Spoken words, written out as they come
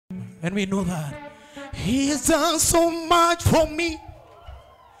And we know that He has done so much for me,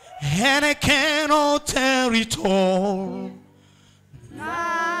 and I cannot tell it all.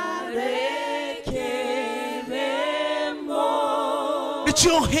 Lift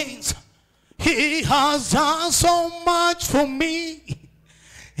your hands. He has done so much for me,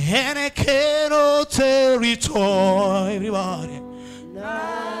 and I cannot tell it all. Everybody.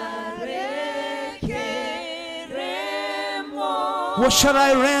 What shall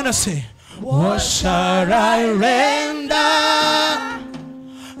I render? Say, what shall I render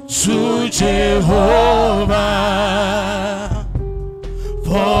to Jehovah?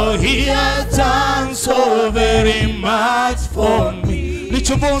 For He has done so very much for me. Lift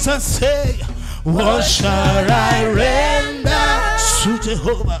your voice and say, what shall I render to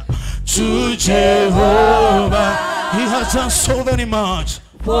Jehovah? To Jehovah. He has done so very much.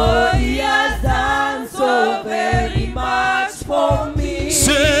 For He has done so very much for me.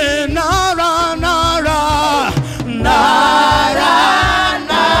 Say, nara, nara, nara,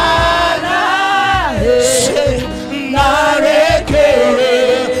 nara. Say, nare,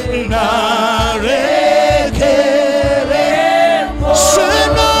 kere, nare, kere. Say,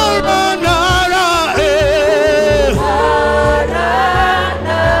 nara, nara,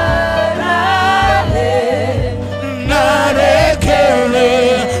 nare, kere,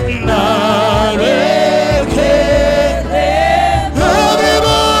 nare, kere.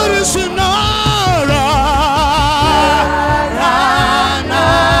 Everybody say, nara,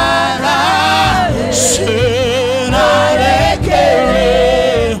 nara. Say, nare,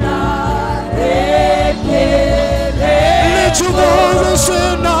 kere. Let your voice say,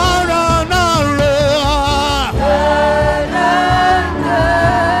 nara, nara.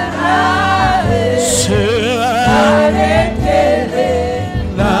 Say, nare, kere.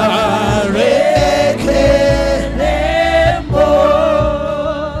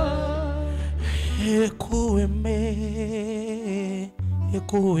 Ekueme,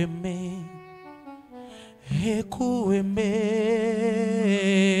 ekueme, ekueme,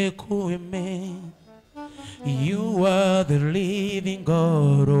 ekueme. You are the living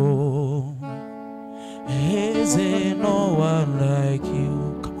God, oh. Is there no one like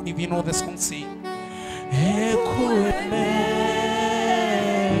you? Come on, if you know the song, sing. Ekueme,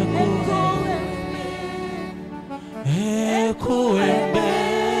 ekueme, ekueme.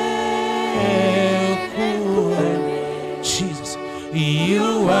 Jesus,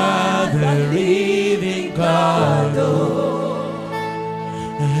 you are the living God, oh.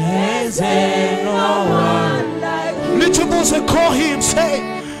 Is there no one like you? Lift your voice and call Him, say,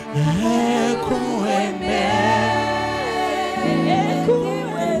 ekueme,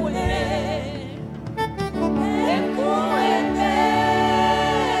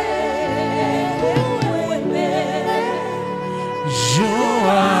 you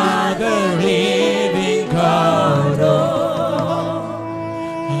are the living God, oh.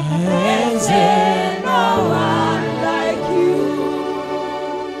 Is there no one like you?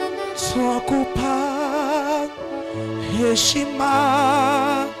 Twakupa heshima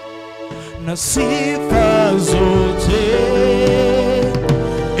na sifa zote,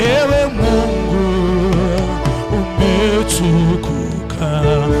 ewe Mungu umetukuka.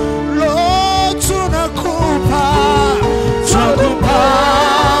 Lord, tunakupa, twakupa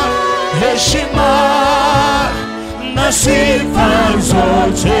heshima na sifa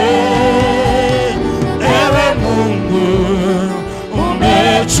zote, ewe Mungu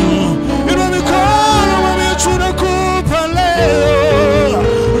umetukuka. Inua mikono, mwambie tunakupa leo,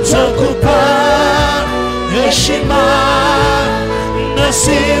 twakupa heshima na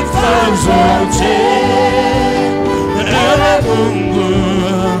sifa zote, ewe Mungu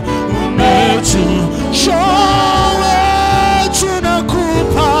umetukuka.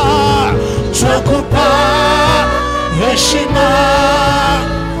 Tunakupa, twakupa heshima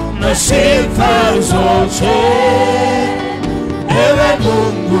na sifa zote, ewe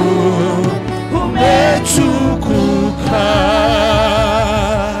Mungu umetukuka.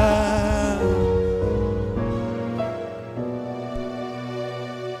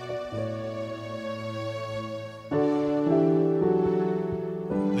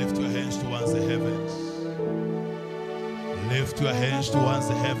 Lift your hands towards the heavens. Lift your hands towards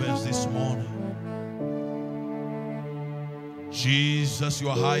the heavens this morning. Jesus, you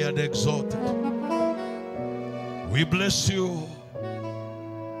are high and exalted. We bless you,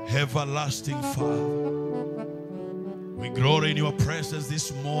 everlasting Father. We glory in your presence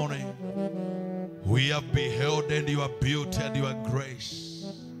this morning. We have beheld your beauty and your grace.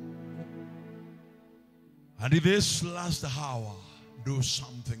 And in this last hour, do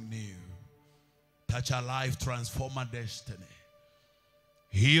something new. Touch our life, transform our destiny.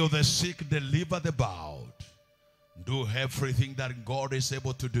 Heal the sick, deliver the bowed. Do everything that God is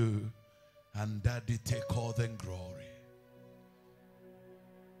able to do. And Daddy, take all the glory.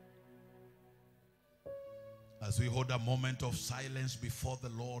 As we hold a moment of silence before the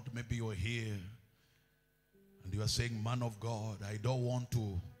Lord, maybe you're here and you are saying, man of God, I don't want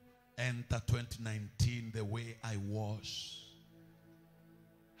to enter 2019 the way I was.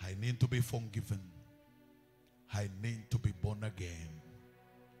 I need to be forgiven. I need to be born again.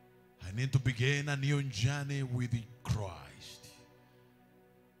 I need to begin a new journey with Christ.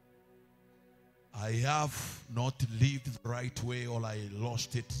 I have not lived the right way, or I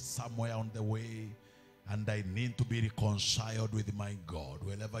lost it somewhere on the way, and I need to be reconciled with my God.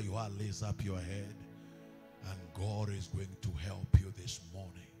 Wherever you are, raise up your head, and God is going to help you this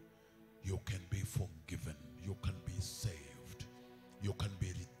morning. You can be forgiven. You can be saved. You can be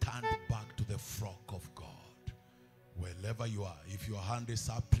returned back to the flock of God. Wherever you are, if your hand is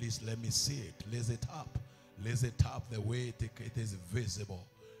up, please let me see it. Raise it up. Raise it up the way it is visible.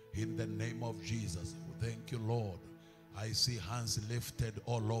 In the name of Jesus. Thank you, Lord. I see hands lifted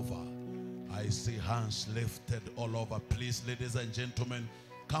all over. I see hands lifted all over. Please, ladies and gentlemen,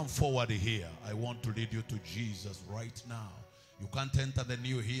 come forward here. I want to lead you to Jesus right now. You can't enter the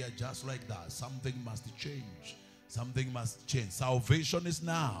new here just like that. Something must change. Something must change. Salvation is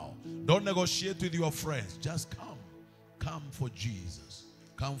now. Don't negotiate with your friends. Just come. Come for Jesus.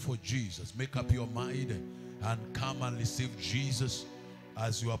 Come for Jesus. Make up your mind and come and receive Jesus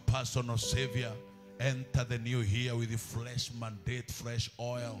as your personal Savior. Enter the new year with the fresh mandate, fresh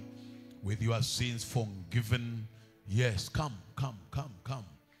oil, with your sins forgiven. Yes, come.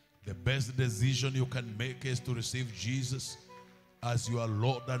 The best decision you can make is to receive Jesus as your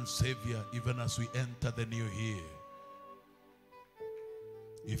Lord and Savior, even as we enter the new year.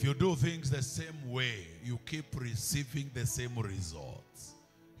 If you do things the same way, you keep receiving the same results.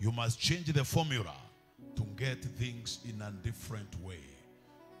 You must change the formula to get things in a different way.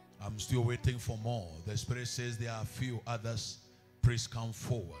 I'm still waiting for more. The Spirit says there are a few others. Please come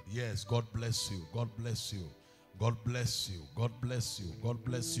forward. Yes, God bless you. God bless you. God bless you. God bless you. God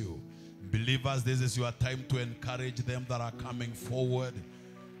bless you. Believers, this is your time to encourage them that are coming forward.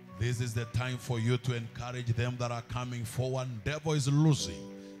 This is the time for you to encourage them that are coming forward. Devil is losing.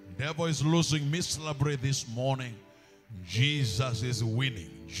 Devil is losing. Me celebrate this morning. Jesus is winning.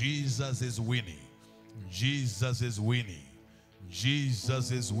 Jesus is winning. Jesus is winning.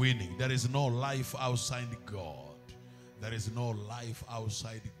 Jesus is winning. There is no life outside God. There is no life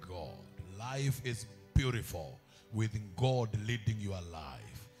outside God. Life is beautiful with God leading your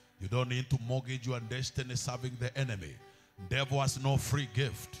life. You don't need to mortgage your destiny serving the enemy. Devil has no free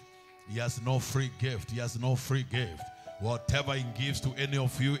gift. He has no free gift. He has no free gift. Whatever he gives to any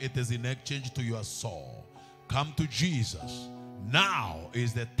of you, it is in exchange to your soul. Come to Jesus. Now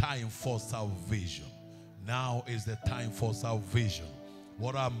is the time for salvation. Now is the time for salvation.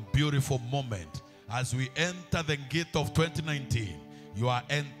 What a beautiful moment. As we enter the gate of 2019, you are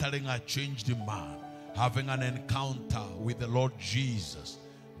entering a changed man, having an encounter with the Lord Jesus.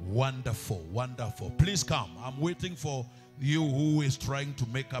 Wonderful, wonderful. Please come. I'm waiting for you who is trying to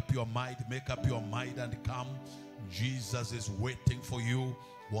make up your mind. Make up your mind and come. Jesus is waiting for you,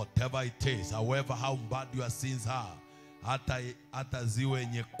 whatever it is, however how bad your sins are. Hata ziwe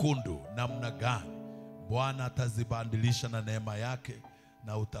nyekundu namna gani, Bwana atazibandilisha na neema yake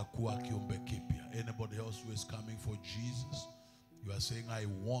na utakuwa kiumbe kipya. Anybody else who is coming for Jesus, you are saying, I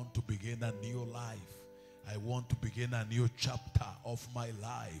want to begin a new life. I want to begin a new chapter of my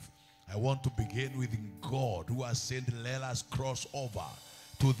life. I want to begin with God who has said, let us cross over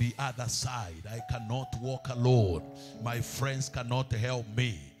to the other side. I cannot walk alone. My friends cannot help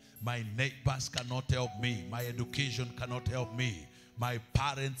me. My neighbors cannot help me. My education cannot help me. My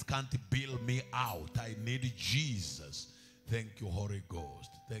parents can't bail me out. I need Jesus. Thank you, Holy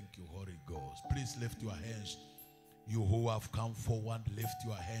Ghost. Thank you, Holy Ghost. Please lift your hands. You who have come forward, lift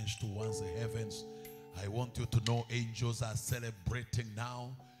your hands towards the heavens. I want you to know angels are celebrating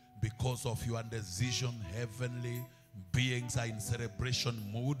now because of your decision. Heavenly beings are in celebration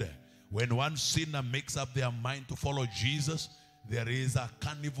mood. When one sinner makes up their mind to follow Jesus, there is a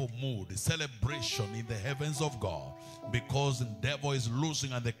carnival mood, celebration in the heavens of God, because the devil is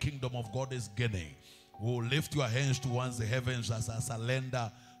losing and the kingdom of God is gaining. Oh, lift your hands towards the heavens as a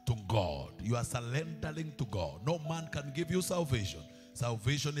surrender to God. You are surrendering to God. No man can give you salvation.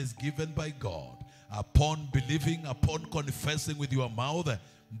 Salvation is given by God. Upon believing, upon confessing with your mouth,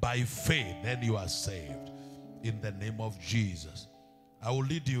 by faith, then you are saved. In the name of Jesus. I will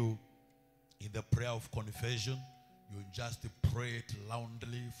lead you in the prayer of confession. You just pray it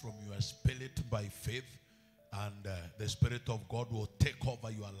loudly from your spirit by faith. And the Spirit of God will take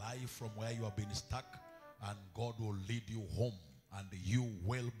over your life from where you have been stuck. And God will lead you home. And you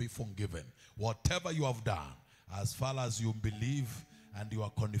will be forgiven. Whatever you have done, as far as you believe and you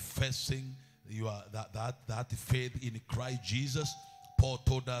are confessing that faith in Christ Jesus. Paul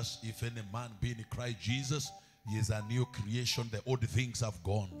told us, if any man be in Christ Jesus, he is a new creation. The old things have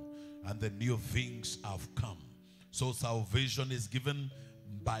gone and the new things have come. So salvation is given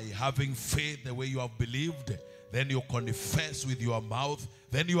by having faith the way you have believed. Then you confess with your mouth.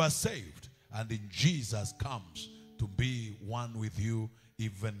 Then you are saved. And then Jesus comes to be one with you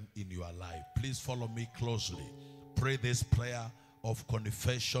even in your life. Please follow me closely. Pray this prayer of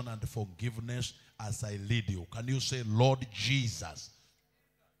confession and forgiveness as I lead you. Can you say, Lord Jesus?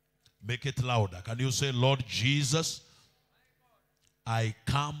 Make it louder. Can you say, Lord Jesus, I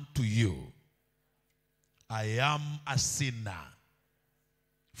come to you. I am a sinner.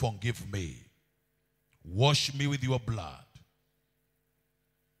 Forgive me. Wash me with your blood.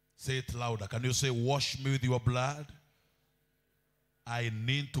 Say it louder. Can you say, wash me with your blood? I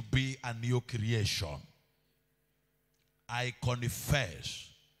need to be a new creation. I confess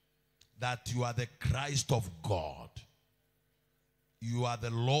that you are the Christ of God. You are the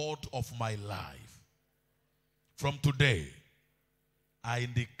Lord of my life. From today, I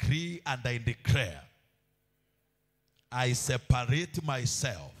decree and I declare, I separate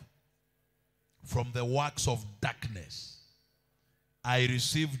myself from the works of darkness. I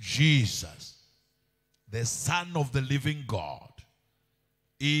receive Jesus, the Son of the living God,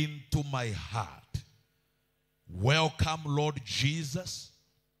 into my heart. Welcome, Lord Jesus.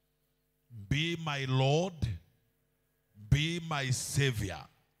 Be my Lord. Be my Savior.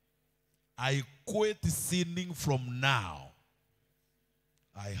 I quit sinning from now.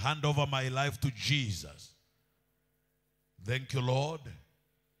 I hand over my life to Jesus. Thank you, Lord,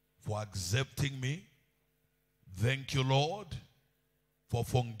 for accepting me. Thank you, Lord, for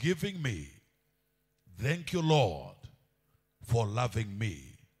forgiving me. Thank you, Lord, for loving me.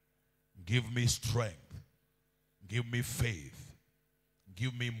 Give me strength. Give me faith.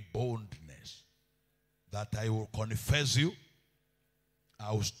 Give me boldness that I will confess you.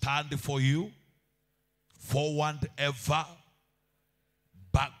 I will stand for you. Forward ever,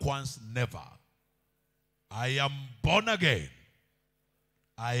 backwards never. I am born again.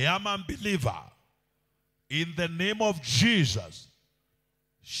 I am a believer. In the name of Jesus,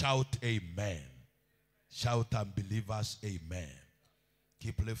 shout amen. Shout, unbelievers, amen.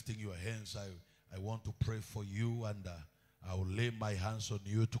 Keep lifting your hands. I want to pray for you, and I will lay my hands on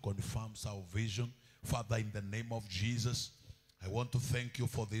you to confirm salvation. Father, in the name of Jesus, I want to thank you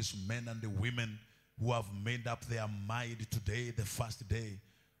for these men and the women who have made up their mind today, the first day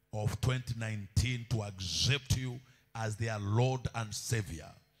of 2019, to accept you as their Lord and Savior.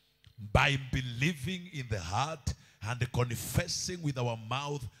 By believing in the heart and confessing with our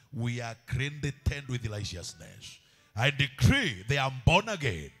mouth, we are created with righteousness. I decree they are born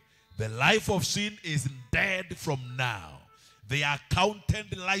again. The life of sin is dead from now. They are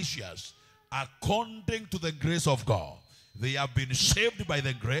counted righteous according to the grace of God. They have been saved by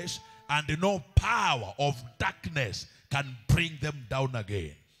the grace, and no power of darkness can bring them down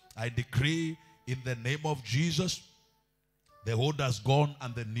again. I decree in the name of Jesus, the old has gone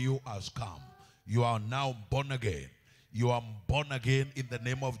and the new has come. You are now born again. You are born again in the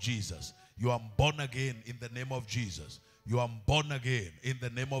name of Jesus. You are born again in the name of Jesus. You are born again in the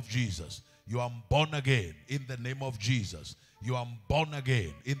name of Jesus. You are born again in the name of Jesus. You are born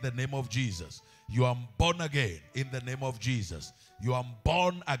again in the name of Jesus. You are born again in the name of Jesus. You are born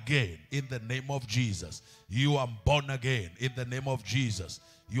again in the name of Jesus. You are born again in the name of Jesus.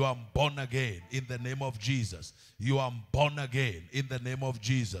 You are born again in the name of Jesus. You are born again in the name of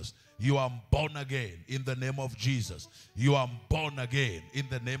Jesus. You are born again in the name of Jesus. You are born again in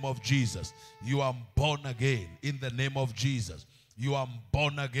the name of Jesus. You are born again in the name of Jesus. You are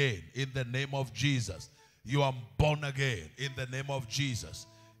born again in the name of Jesus. You are born again in the name of Jesus.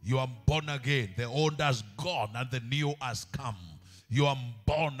 You are born again. The old has gone and the new has come. You are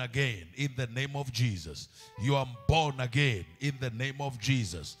born again in the name of Jesus. You are born again in the name of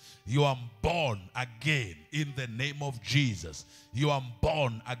Jesus. You are born again in the name of Jesus. You are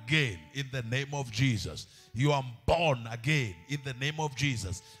born again in the name of Jesus. You are born again in the name of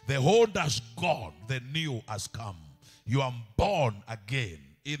Jesus. The old has gone, the new has come. You are born again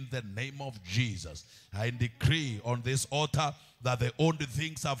in the name of Jesus. I decree on this altar that the old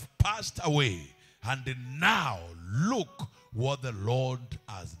things have passed away, and now look what the Lord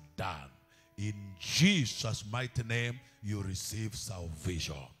has done. In Jesus' mighty name, you receive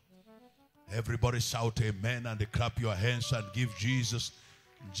salvation. Everybody shout amen and clap your hands and give Jesus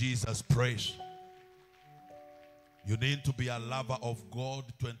praise. You need to be a lover of God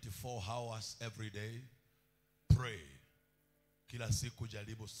 24 hours every day. Pray. Kila siku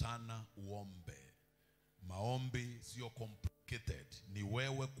jaribu sana uombe. Maombi sio complicated. Ni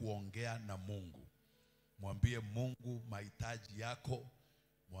wewe kuongea na Mungu. Mwambie Mungu mahitaji yako.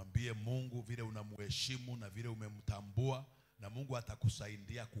 Mwambie Mungu vile unamheshimu na vile umemtambua. Na Mungu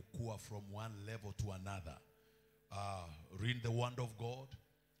atakusaidia kukua from one level to another. Read the word of God.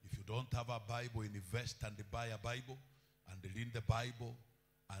 If you don't have a Bible, invest and buy a Bible and read the Bible,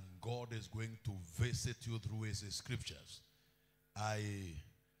 and God is going to visit you through his scriptures.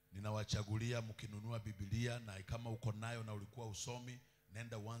 Ninawachagulia mkinunua Biblia, na kama uko nayo na ulikuwa usomi,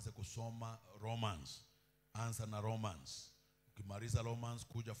 nenda uanze kusoma Romans. Anza na Romans. Ukimaliza Romans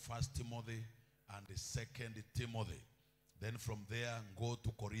kuja 1 Timothy and 2 Timothy. Then from there go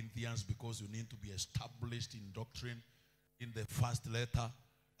to Corinthians, because you need to be established in doctrine in the first letter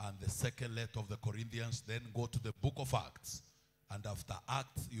and the second letter of the Corinthians. Then go to the book of Acts. And after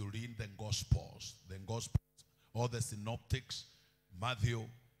Acts, you read the Gospels. The Gospels, all the synoptics, Matthew,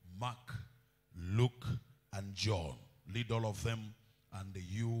 Mark, Luke, and John. Read all of them, and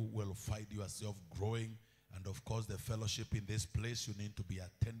you will find yourself growing. And of course, the fellowship in this place, you need to be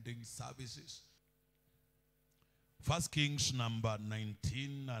attending services. 1 Kings number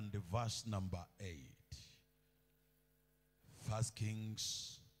 19 and verse number 8. 1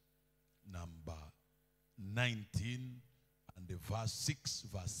 Kings number 19 and verse 6,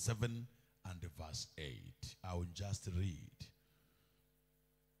 verse 7 and verse 8. I will just read.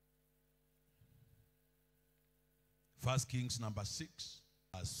 1 Kings number 6,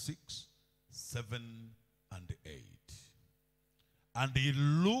 verse 6, 7 and 8. And he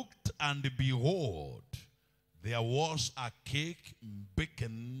looked, and behold, there was a cake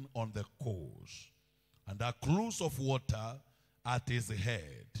baken on the coals, and a cruse of water at his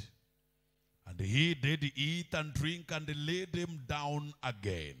head. And he did eat and drink, and laid him down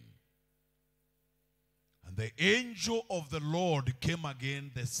again. And the angel of the Lord came again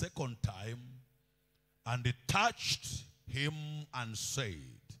the second time, and he touched him and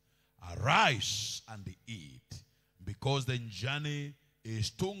said, Arise and eat, because the journey is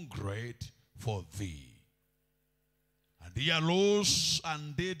too great for thee. And he arose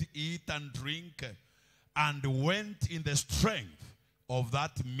and did eat and drink, and went in the strength of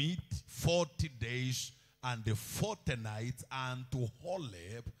that meat 40 days and 40 nights unto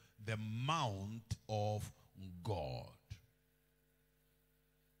Horeb, the mount of God.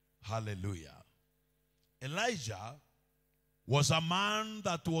 Hallelujah. Elijah was a man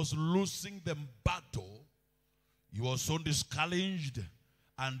that was losing the battle. He was so discouraged,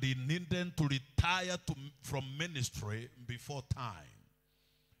 and he needed to retire from ministry before time.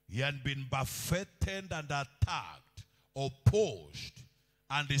 He had been buffeted and attacked, opposed,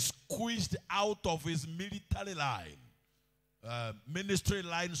 and squeezed out of his military line, ministry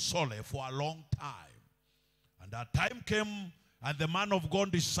line solely for a long time. And that time came, and the man of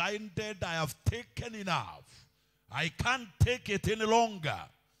God decided, I have taken enough. I can't take it any longer.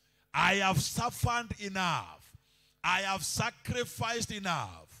 I have suffered enough. I have sacrificed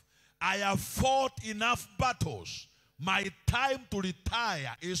enough. I have fought enough battles. My time to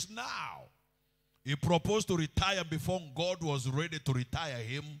retire is now. He proposed to retire before God was ready to retire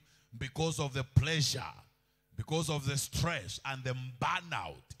him, because of the pleasure, because of the stress and the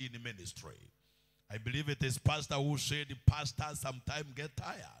burnout in ministry. I believe it is pastor who said, pastors sometimes get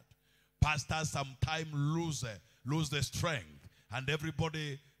tired. Pastors sometimes lose the strength. And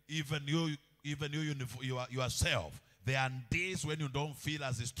everybody, even you yourself, there are days when you don't feel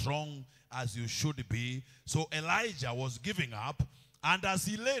as strong as you should be. So Elijah was giving up, and as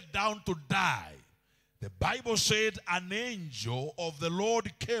he laid down to die, the Bible said an angel of the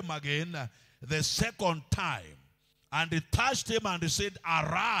Lord came again the second time, and he touched him and he said,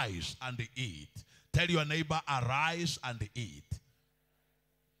 Arise and eat. Tell your neighbor, arise and eat.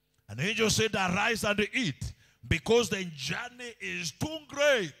 An angel said, Arise and eat, because the journey is too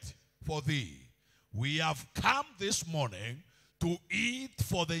great for thee. We have come this morning to eat,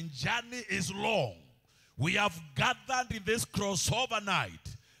 for the journey is long. We have gathered in this crossover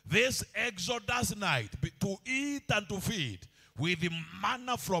night, this Exodus night, to eat and to feed with the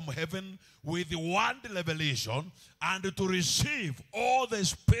manna from heaven, with the word revelation, and to receive all the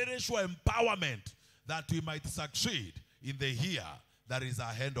spiritual empowerment that we might succeed in the year that is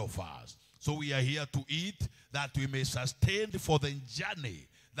ahead of us. So we are here to eat, that we may sustain for the journey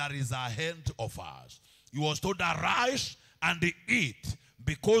that is ahead of us. He was told, Arise and eat,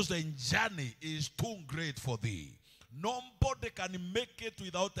 because the journey is too great for thee. Nobody can make it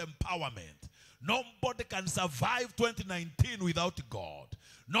without empowerment. Nobody can survive 2019 without God.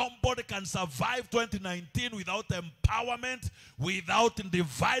 Nobody can survive 2019 without empowerment, without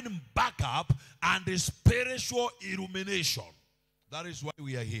divine backup and spiritual illumination. That is why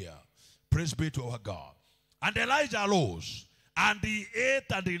we are here. Praise be to our God. And Elijah arose, and he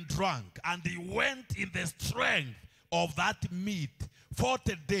ate and he drank, and he went in the strength of that meat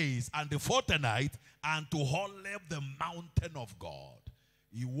 40 days and the 40 nights, and to Horeb, the mountain of God.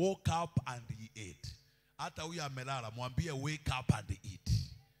 He woke up and he ate. Hata huyu amelala, mwambie wake up and eat.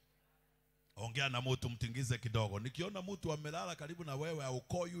 Ongea na mtu mtingize kidogo. Nikiona mtu amelala karibu na wewe, I will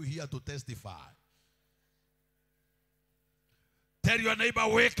call you here to testify. Tell your neighbor,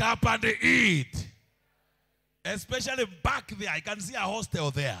 wake up and eat. Especially back there, I can see a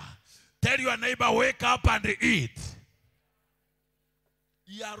hostel there. Tell your neighbor, wake up and eat.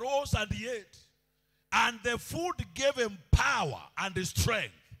 He arose and he ate. And the food gave him power and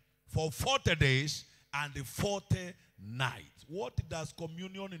strength for 40 days and 40 nights. What does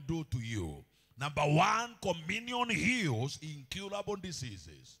communion do to you? Number one, communion heals incurable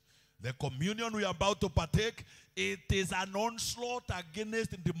diseases. The communion we are about to partake, it is an onslaught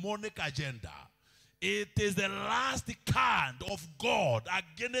against the demonic agenda. It is the last kind of God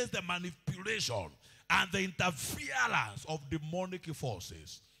against the manipulation and the interference of demonic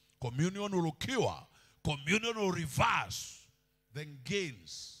forces. Communion will cure. Communion will reverse the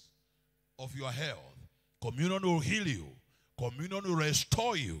gains of your health. Communion will heal you. Communion will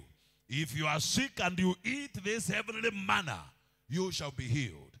restore you. If you are sick and you eat this heavenly manna, you shall be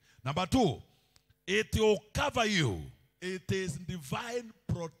healed. Number two, it will cover you. It is divine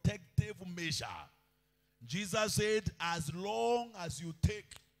protective measure. Jesus said, as long as you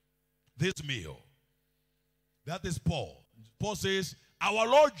take this meal, that is Paul. Paul says, our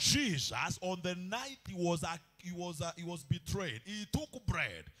Lord Jesus, on the night he was betrayed, he took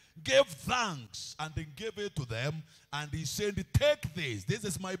bread, gave thanks, and then gave it to them, and he said, take this. This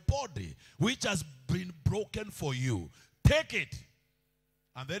is my body, which has been broken for you. Take it.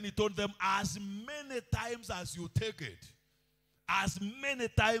 And then he told them, as many times as you take it, as many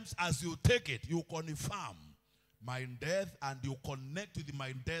times as you take it, you confirm my death, and you connect with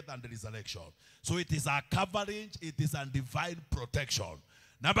my death and the resurrection. So it is a coverage, it is a divine protection.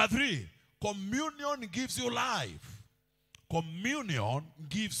 Number three, communion gives you life. Communion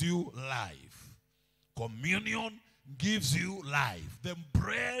gives you life. Communion gives you life. The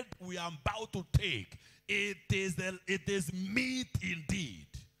bread we are about to take, it is meat indeed.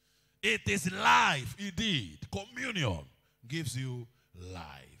 It is life indeed. Communion gives you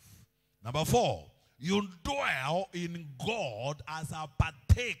life. Number four, you dwell in God as a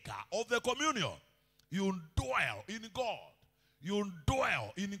partaker of the communion. You dwell in God. You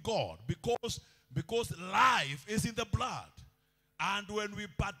dwell in God because life is in the blood. And when we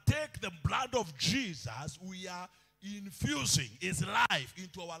partake the blood of Jesus, we are infusing his life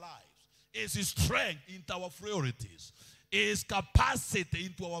into our lives, his strength into our frailties, his capacity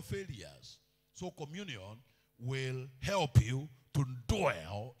into our failures. So communion will help you to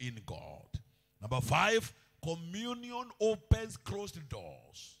dwell in God. Number five, communion opens closed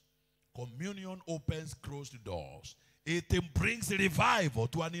doors. Communion opens closed doors. It brings revival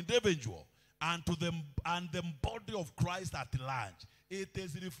to an individual and to the body of Christ at large. It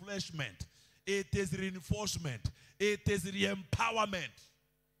is refreshment. It is reinforcement. It is re-empowerment.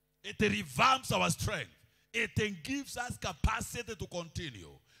 It revamps our strength. It gives us capacity to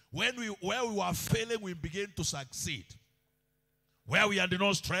continue. Where we are failing, we begin to succeed. Where we had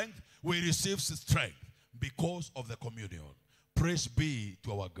no strength, we receive strength because of the communion. Praise be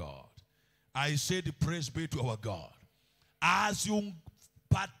to our God. I said praise be to our God. As you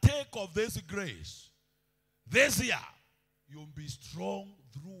partake of this grace, this year, you'll be strong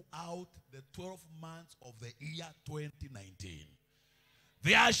throughout the 12 months of the year 2019.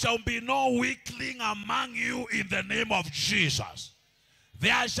 There shall be no weakling among you in the name of Jesus.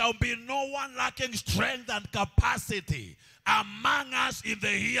 There shall be no one lacking strength and capacity among us in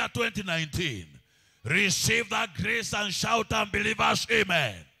the year 2019. Receive that grace and shout, unbelievers,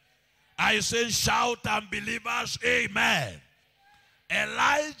 amen. I say shout, unbelievers, amen.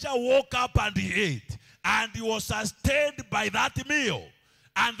 Elijah woke up and he ate, and he was sustained by that meal.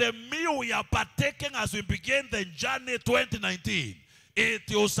 And the meal we are partaking as we begin the journey 2019, it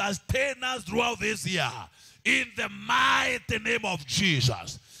will sustain us throughout this year. In the mighty name of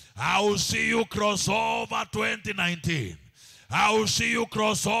Jesus, I will see you cross over 2019. I will see you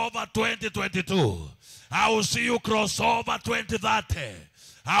cross over 2022. I will see you cross over 2030.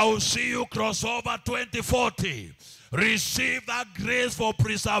 I will see you cross over 2040. Receive that grace for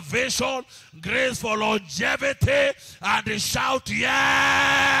preservation, grace for longevity, and shout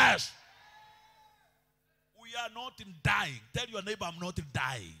yes. are not in dying. Tell your neighbor, I'm not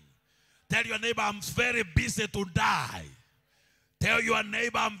dying. Tell your neighbor, I'm very busy to die. Tell your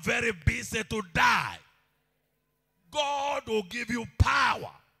neighbor, I'm very busy to die. God will give you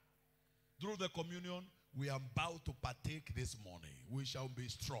power. Through the communion we are about to partake this morning, we shall be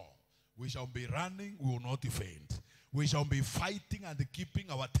strong. We shall be running, we will not faint. We shall be fighting and keeping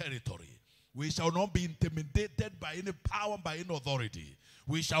our territory. We shall not be intimidated by any power, by any authority.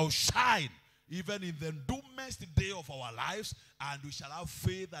 We shall shine even in the doomest day of our lives, and we shall have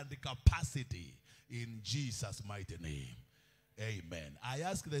faith and the capacity in Jesus' mighty name. Amen. I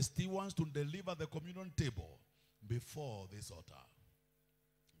ask the stewards to deliver the communion table before this altar.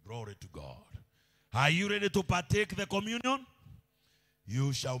 Glory to God. Are you ready to partake the communion?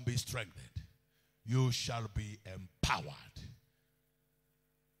 You shall be strengthened. You shall be empowered.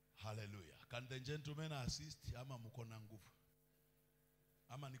 Hallelujah. Can the gentleman assist? Ama mukona nguvu.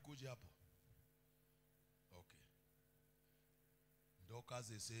 Ama nikuje hapo. Okay. Dorcas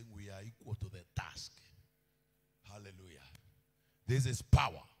is saying we are equal to the task. Hallelujah. This is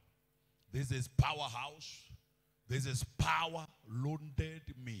power. This is powerhouse. This is power loaded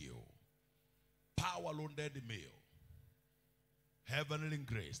meal. Power loaded meal. Heavenly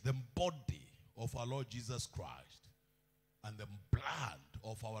grace. The body of our Lord Jesus Christ and the blood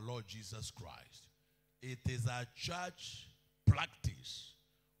of our Lord Jesus Christ. It is a church practice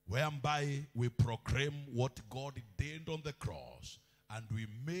whereby we proclaim what God did on the cross, and we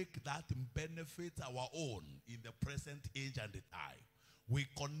make that benefit our own in the present age and the time. We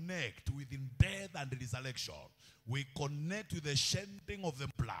connect with the death and the resurrection. We connect with the shedding of the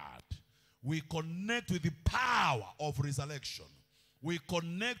blood. We connect with the power of resurrection. We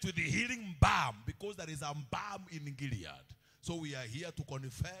connect with the healing balm, because there is a balm in Gilead. So we are here to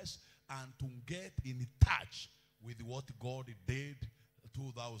confess and to get in touch with what God did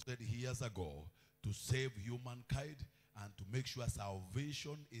 2,000 years ago to save humankind and to make sure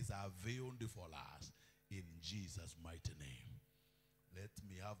salvation is availed for us in Jesus' mighty name. Let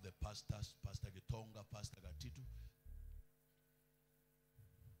me have the pastors, Pastor Gitonga, Pastor Gatitu.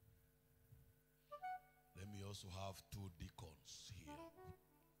 Let me also have two deacons here.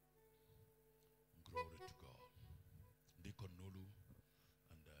 Glory to God. Deacon Nulu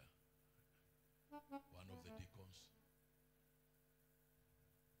and one of the deacons.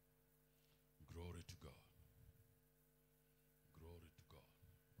 Glory to God. Glory to God.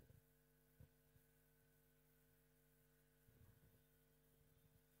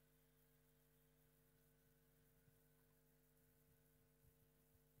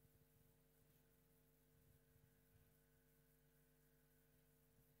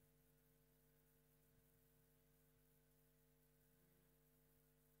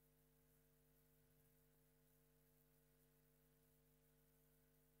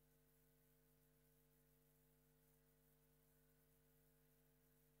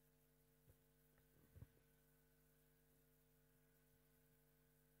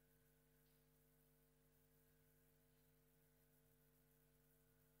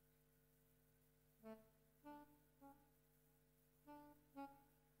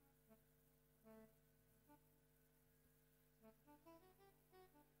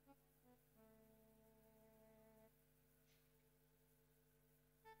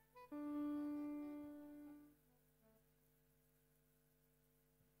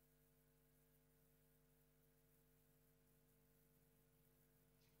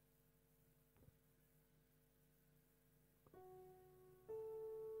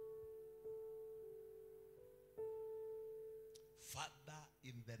 Father,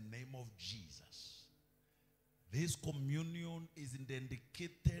 in the name of Jesus, this communion is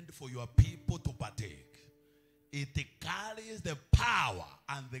dedicated for your people to partake. It carries the power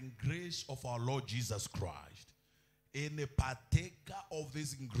and the grace of our Lord Jesus Christ. Any partaker of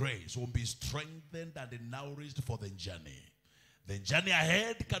this grace will be strengthened and nourished for the journey. The journey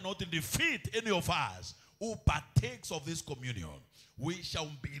ahead cannot defeat any of us who partakes of this communion. We shall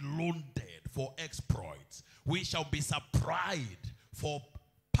be loaded for exploits. We shall be surprised for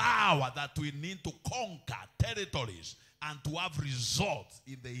power that we need to conquer territories and to have results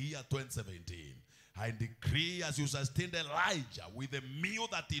in the year 2017. I decree, as you sustained Elijah with the meal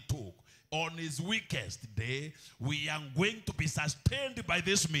that he took on his weakest day, we are going to be sustained by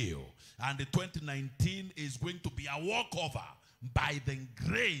this meal. And the 2019 is going to be a walkover by the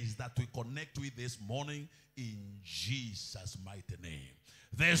grace that we connect with this morning in Jesus' mighty name.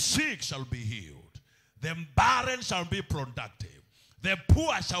 The sick shall be healed. The barren shall be productive. The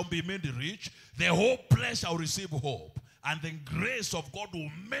poor shall be made rich. The hopeless shall receive hope. And the grace of God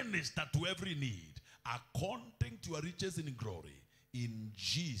will minister to every need according to your riches in glory. In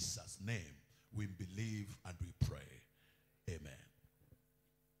Jesus' name we believe and we pray. Amen.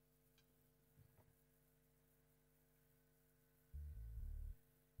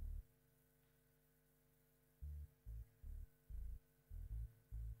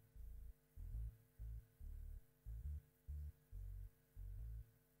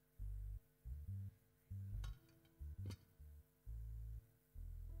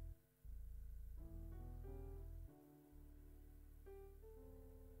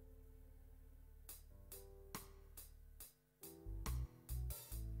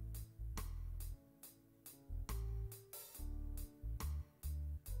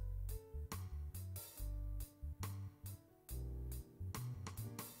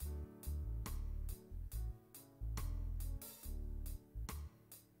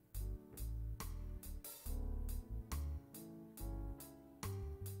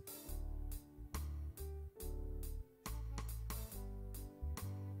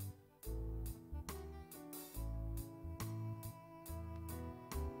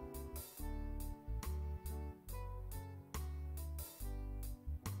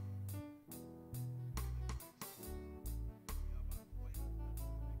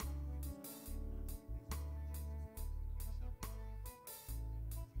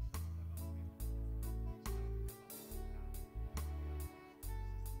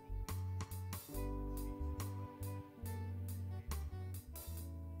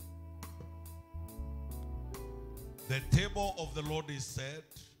 The table of the Lord is set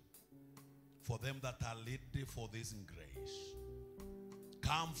for them that are ready for this grace.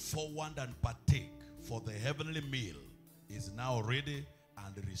 Come forward and partake, for the heavenly meal is now ready,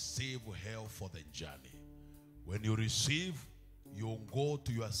 and receive help for the journey. When you receive, you go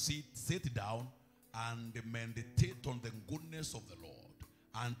to your seat, sit down, and meditate on the goodness of the Lord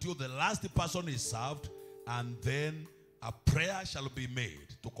until the last person is served, and then a prayer shall be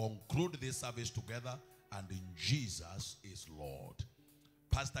made to conclude this service together. And in Jesus is Lord.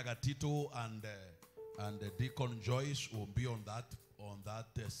 Pastor Gatito and Deacon Joyce will be on that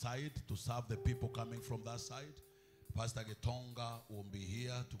side to serve the people coming from that side. Pastor Getonga will be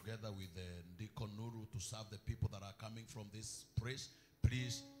here together with Deacon Nuru to serve the people that are coming from this place.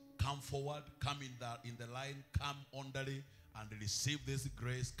 Please come forward, come in the line, come orderly and receive this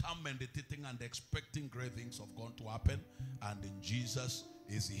grace. Come meditating and expecting great things of God to happen. And in Jesus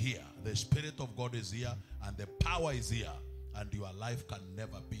is here. The Spirit of God is here, and the power is here, and your life can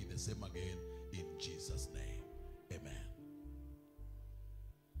never be the same again. In Jesus' name, amen.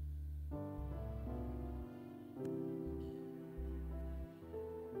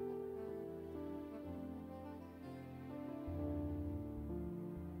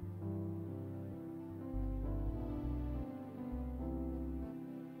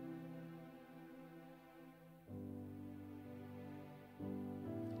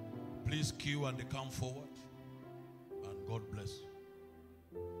 Please queue and come forward, and God bless you.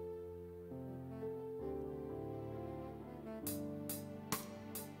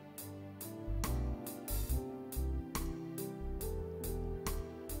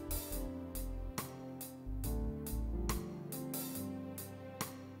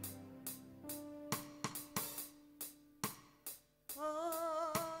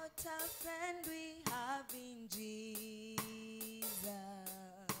 What a friend we have in Jesus.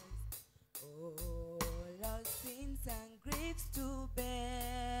 All our sins and griefs to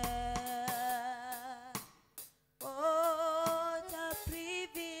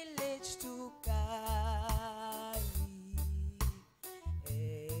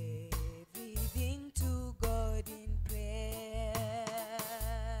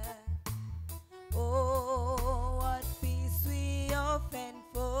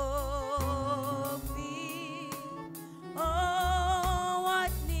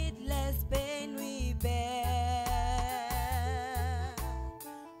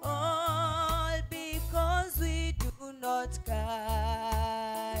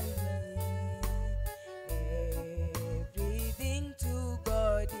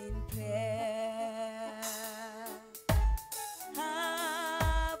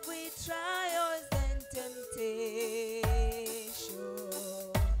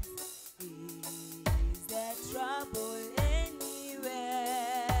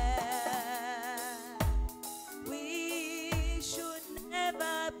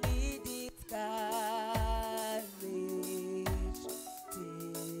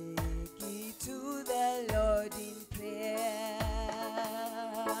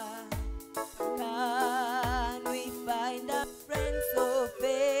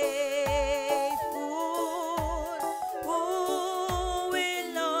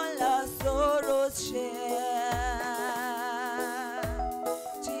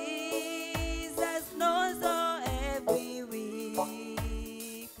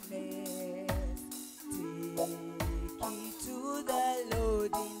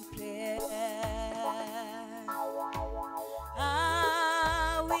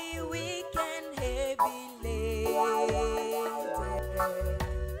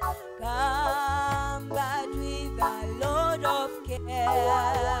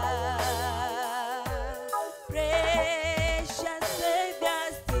prayer. Precious Savior,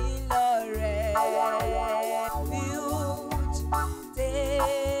 still our refuge.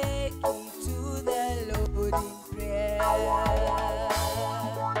 Take me to the Lord in prayer.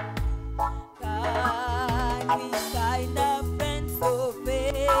 Can we find a friend so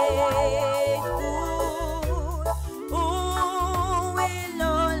faithful, who will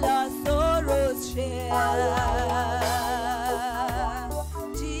all our sorrows share?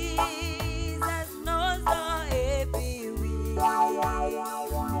 Jesus knows our every weakness.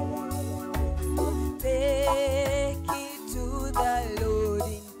 Take it to the Lord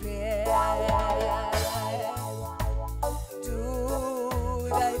in prayer. Do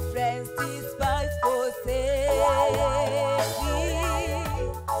thy friends despise forsake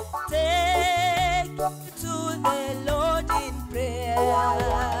thee? Take it to the Lord in prayer.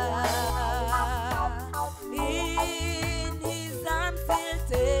 In his arms he'll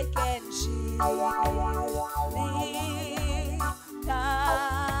take and shield thee.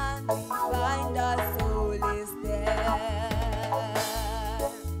 Can we find our soul is there?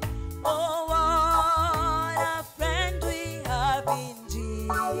 Oh, what a friend we have in Jesus.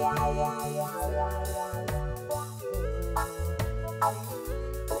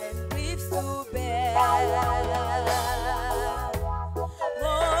 And griefs to bear.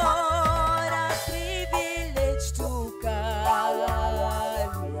 What a privilege to carry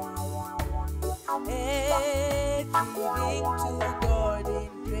everything to God in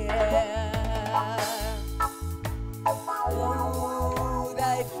prayer. Oh,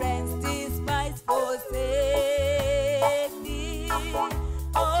 thy friends despise forsake thee.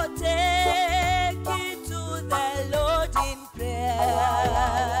 Oh, take it to the Lord in prayer.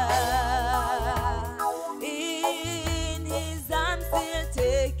 In his arms he'll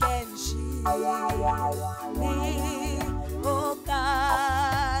take and shield thee. Oh,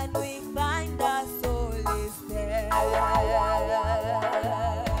 can we find our soul is there?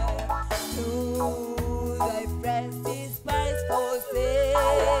 To thy friends despise forsake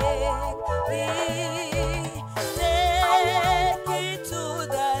thee. Take it to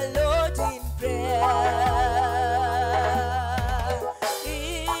the Lord in prayer.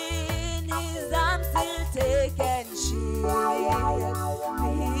 In his arms he'll take and shield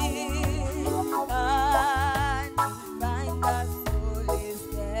thee. And find our soul is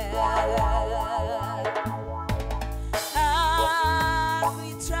there. And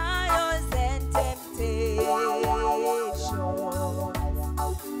with trials and temptations,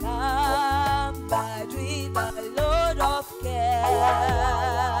 combat with the load of care.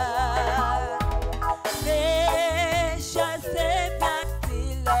 Precious Savior,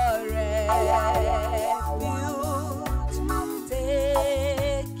 still our refuge.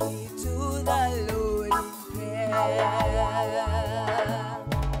 Take it to the Lord in prayer.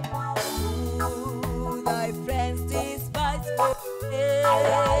 Do thy friends despise forsake thee?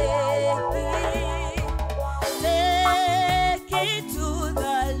 Take it to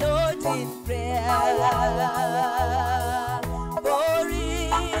the Lord in prayer. For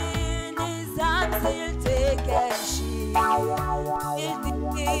in his arms he'll take and shield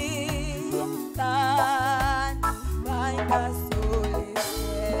thee. Can find a soul is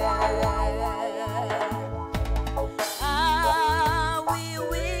there? Ah, we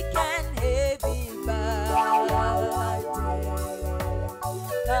weak and heavy burden,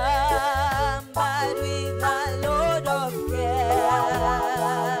 combat with the load of care.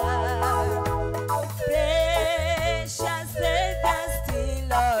 Precious Savior,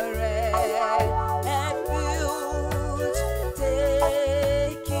 still our refuge. Take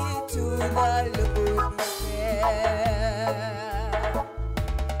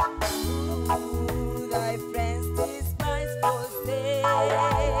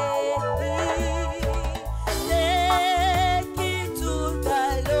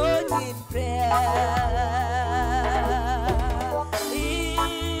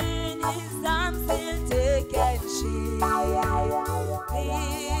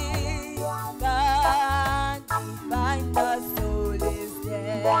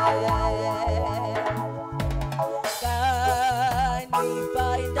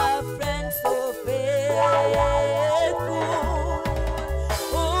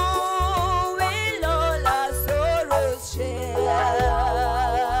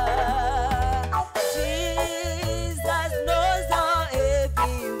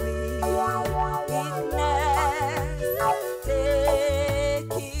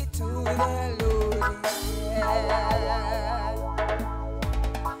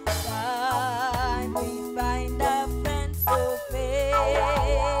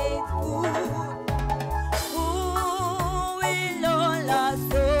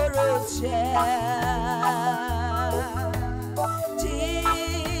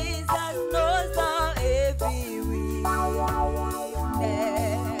Jesus knows our every weakness.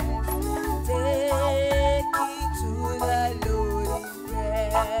 Take it to the Lord in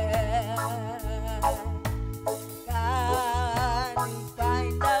prayer. Can we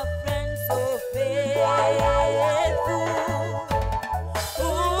find a friend so faithful,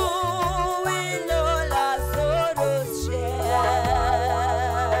 who will all our sorrows share?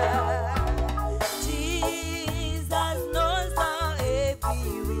 Jesus knows our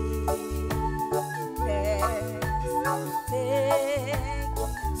every weakness. Take it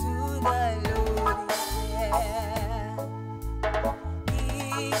to the Lord in prayer.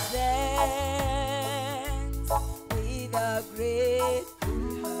 Give thanks with a grateful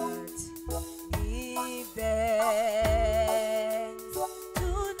heart. Give thanks to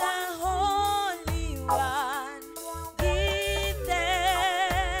the Holy One. Give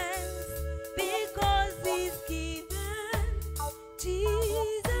thanks because He's given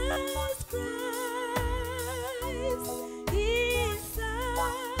Jesus Christ, His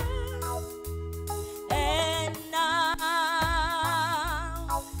Son. And now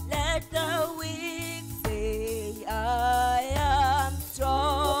let the weak say, I am strong.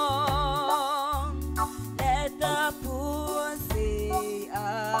 Let the poor say,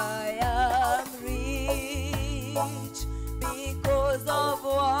 I am rich, because of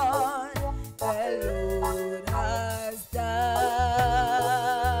what the Lord has done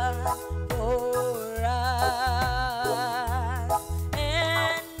for us.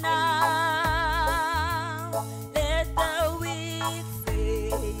 And now let the weak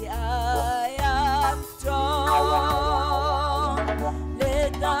say, I am strong.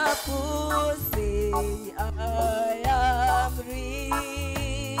 Let the poor say, I am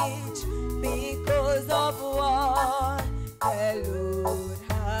rich, because of what the Lord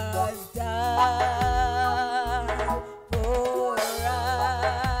has done for us.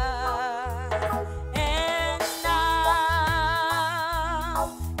 And now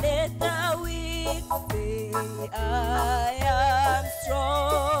let the weak say, I am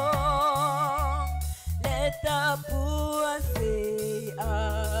strong. Let the poor say, I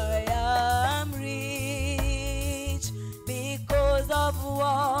am rich, because of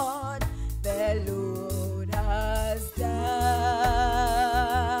what the Lord has done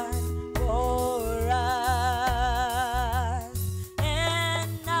for us.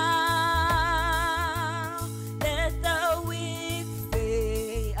 And now let the weak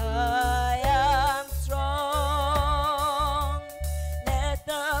say, I am strong. Let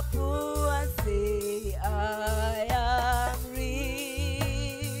the poor say, I am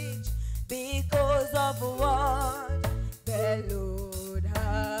rich, because of what the Lord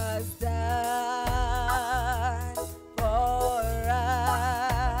has done for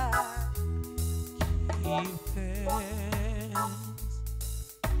us. Give thanks.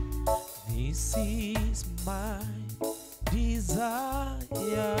 This is my desire,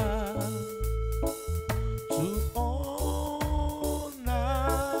 to honor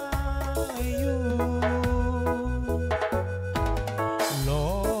you,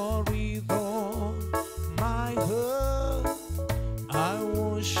 Lord, with all my heart I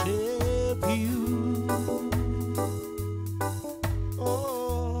worship you.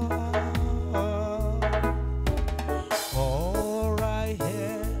 Oh, all I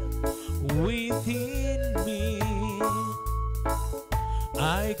have within me,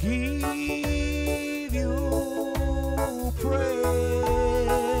 I give you praise.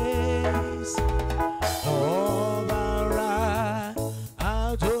 All that I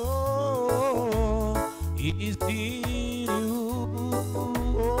adore is in you.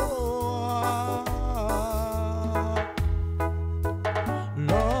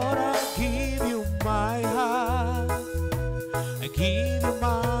 Lord, I give you my heart, I give you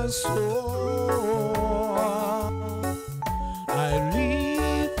my soul. I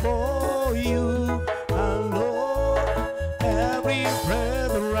live for you, and Lord, every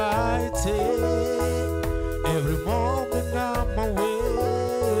breath that I take, every moment I'm away.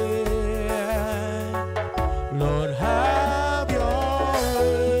 Lord, have your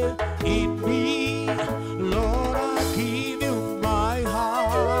way in me. Lord, I give you my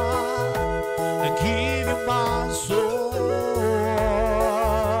heart, I give you my soul.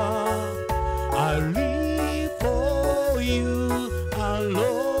 I live for you, and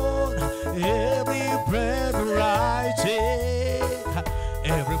Lord, every breath that I take,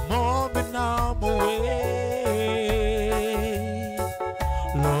 every moment I'm away.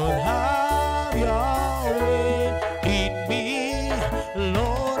 Lord, have your way in me.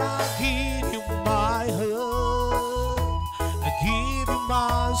 Lord, I give you my heart, I give you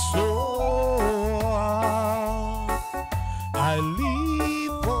my soul.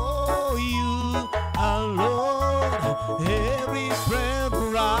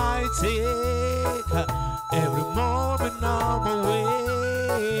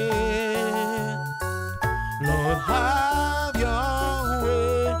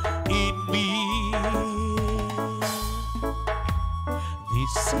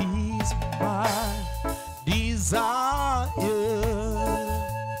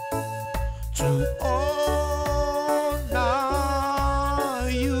 to honor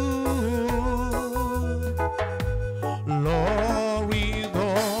you, Lord, with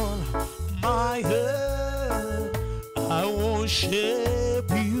all my heart I worship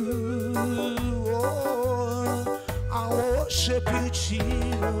you. Oh, I worship you,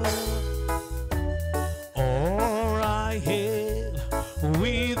 Jesus. All I have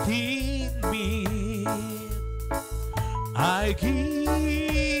within me, I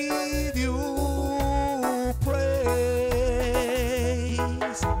give you praise.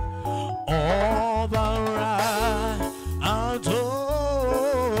 All that I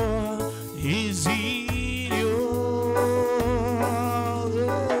adore is in you.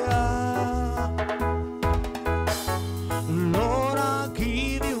 Lord, I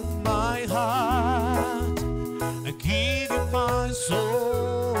give you my heart, I give you my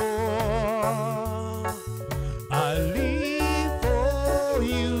soul. I live for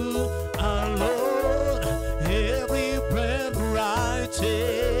you alone. Every breath I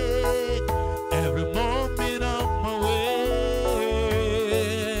take, every moment of my way,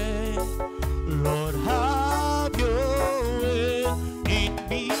 Lord, have your way in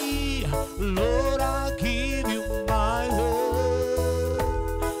me. Lord, I give you my love,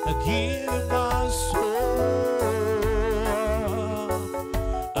 I give you my soul.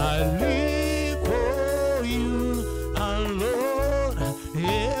 I live for you alone.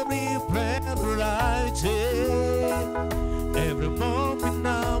 Every breath I take, every moment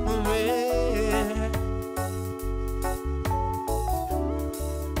I'm away.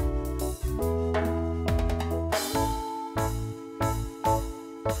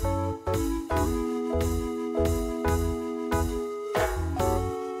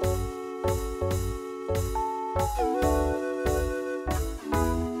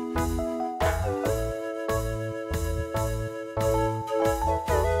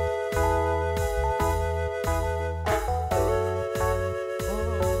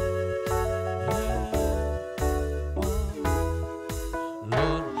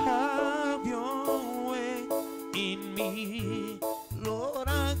 Lord, have your way in me. Lord,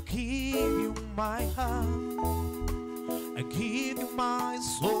 I give you my heart, I give you my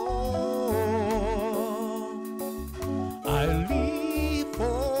soul. I live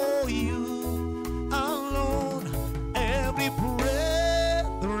for you alone. Every breath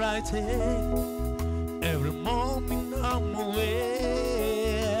that I take, every moment I'm away,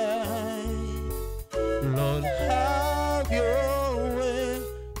 Lord, have your way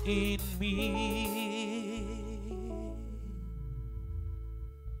in me.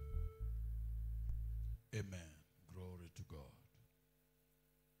 Amen. Glory to God.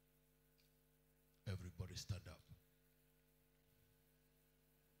 Everybody stand up.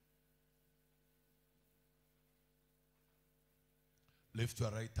 Lift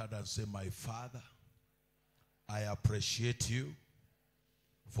your right hand and say, my Father, I appreciate you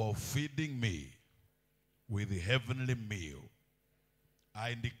for feeding me with the heavenly meal.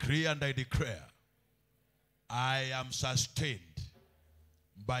 I decree and I declare, I am sustained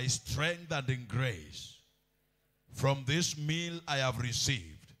by strength and in grace. From this meal I have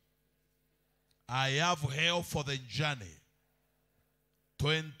received, I have help for the journey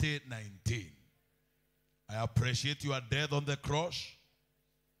 2019. I appreciate your death on the cross.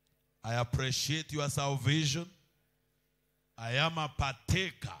 I appreciate your salvation. I am a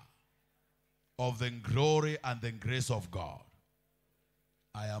partaker of the glory and the grace of God.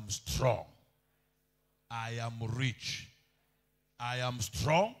 I am strong. I am rich. I am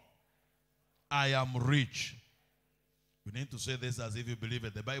strong. I am rich. We need to say this as if you believe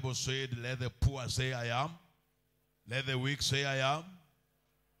it. The Bible said, let the poor say I am. Let the weak say I am.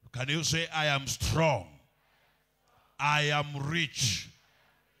 Can you say I am strong? I am rich.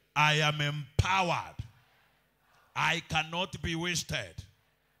 I am empowered. I cannot be wasted.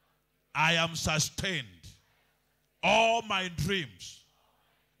 I am sustained. All my dreams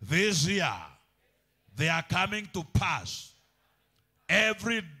this year, they are coming to pass.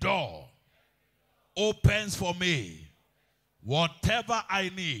 Every door opens for me. Whatever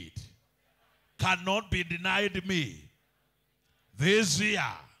I need cannot be denied me. This year,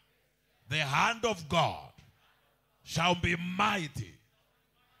 the hand of God shall be mighty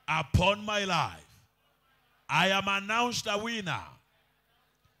upon my life. I am announced a winner.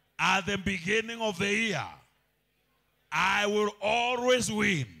 At the beginning of the year, I will always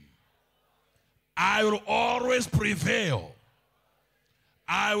win. I will always prevail.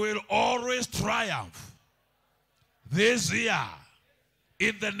 I will always triumph. This year,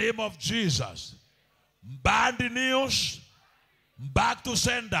 in the name of Jesus, bad news, back to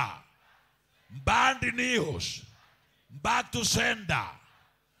sender. Bad news, back to sender.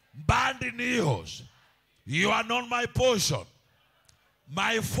 Bad news. You are not my portion.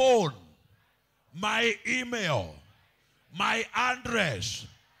 My phone, my email, my address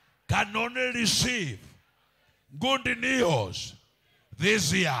can only receive good news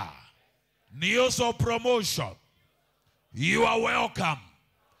this year. News of promotion. You are welcome.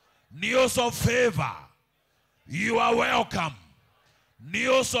 News of favor. You are welcome.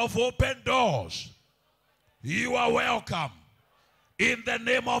 News of open doors. You are welcome. In the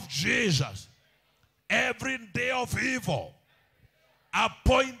name of Jesus. Every day of evil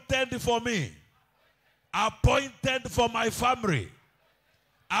appointed for me, appointed for my family,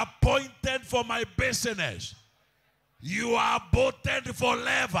 appointed for my business, you are aborted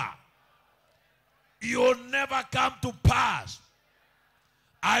forever. You will never come to pass.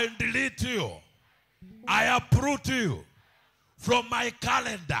 I delete you. I uproot you from my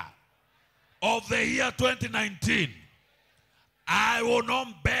calendar of the year 2019. I will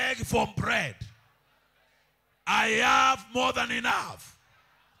not beg for bread. I have more than enough.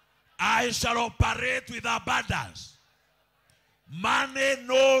 I shall operate with abundance. Money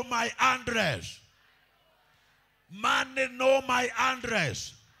know my address. Money know my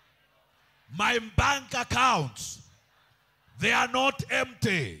address. My bank accounts, they are not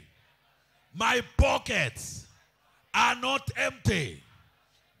empty. My pockets are not empty.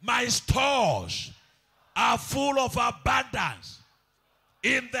 My stores are full of abundance.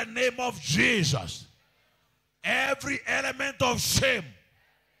 In the name of Jesus. Every element of shame,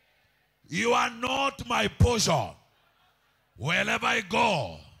 you are not my portion. Wherever I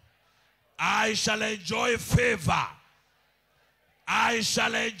go, I shall enjoy favor. I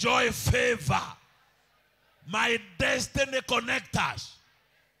shall enjoy favor. My destiny connectors,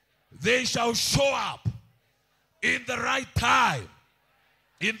 they shall show up in the right time.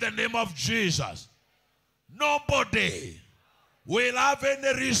 In the name of Jesus. Nobody will have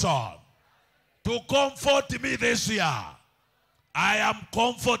any reason to comfort me this year. I am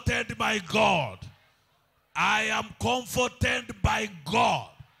comforted by God. I am comforted by God.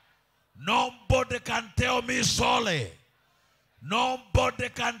 Nobody can tell me sorry. Nobody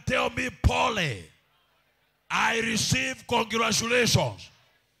can tell me poorly. I receive congratulations.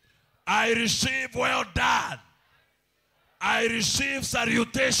 I receive well done. I receive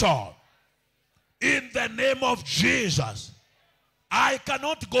salutation. In the name of Jesus. I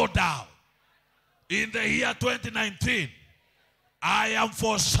cannot go down. In the year 2019, I am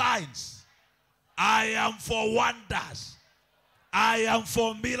for signs. I am for wonders. I am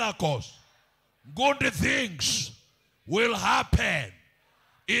for miracles. Good things will happen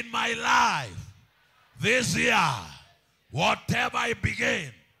in my life this year. Whatever I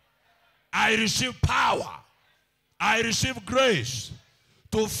begin, I receive power. I receive grace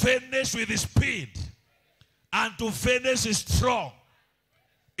to finish with speed and to finish strong.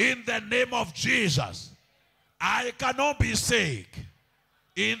 In the name of Jesus. I cannot be sick.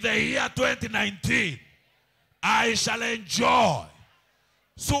 In the year 2019, I shall enjoy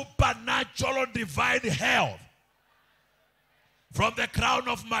supernatural divine health from the crown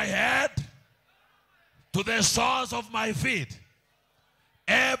of my head to the soles of my feet.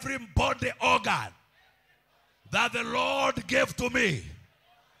 Every body organ that the Lord gave to me,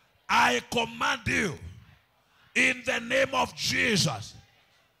 I command you in the name of Jesus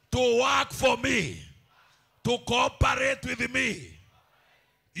to work for me, to cooperate with me.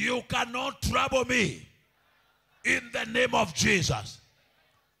 You cannot trouble me in the name of Jesus.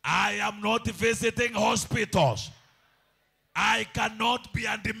 I am not visiting hospitals. I cannot be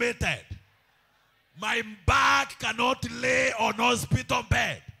admitted. My back cannot lay on hospital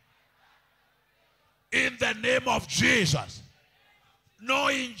bed. In the name of Jesus. No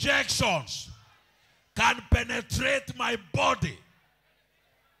injections can penetrate my body.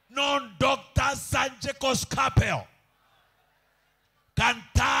 No doctor surgical scalpel can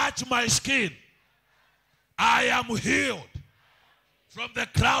touch my skin. I am healed from the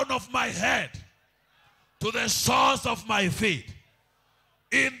crown of my head to the soles of my feet.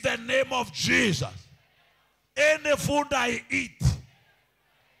 In the name of Jesus. Any food I eat,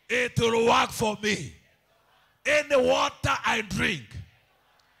 it will work for me. Any water I drink,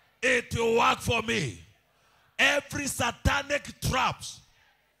 it will work for me. Every satanic traps,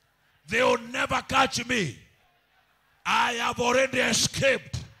 they will never catch me. I have already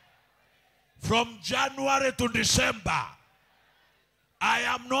escaped from January to December. I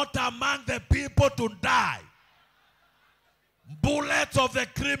am not among the people to die. Bullets of the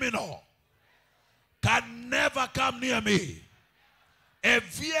criminal can never come near me. A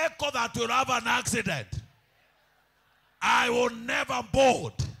vehicle that will have an accident, I will never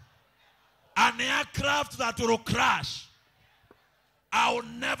board. An aircraft that will crash, I will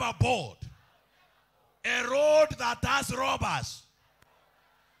never board. A road that has robbers,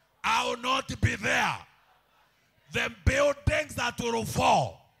 I will not be there. The buildings that will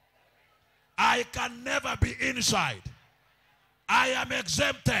fall, I can never be inside. I am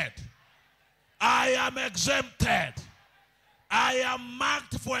exempted. I am exempted. I am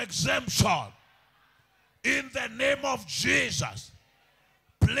marked for exemption. In the name of Jesus.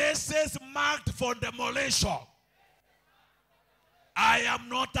 Places marked for demolition, I am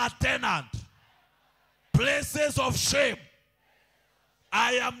not a tenant. Places of shame,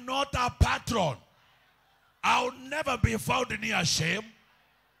 I am not a patron. I will never be found near shame.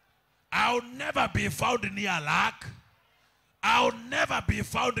 I will never be found near lack. I will never be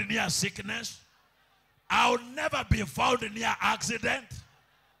found near sickness. I will never be found near accident.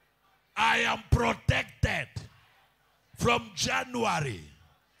 I am protected from January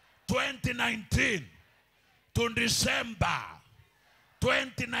 2019 to December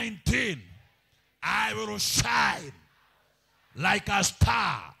 2019. I will shine like a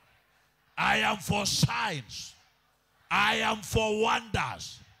star. I am for signs. I am for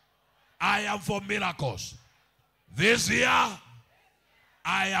wonders. I am for miracles. This year,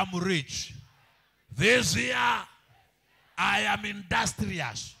 I am rich. This year, I am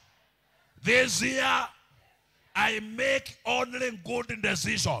industrious. This year, I make only good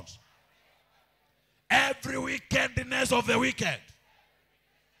decisions. Every wickedness of the wicked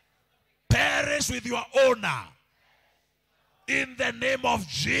perish with your owner. In the name of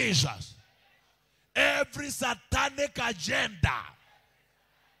Jesus. Every satanic agenda,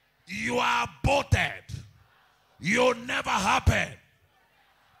 you are aborted. You'll never happen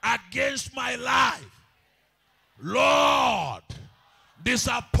against my life. Lord,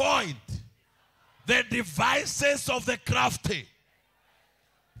 disappoint the devices of the crafty,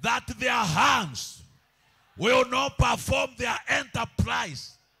 that their hands will not perform their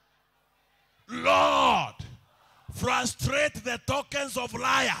enterprise. Lord, frustrate the tokens of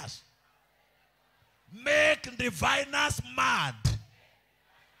liars. Make diviners mad.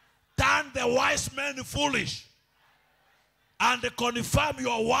 Turn the wise men foolish. And confirm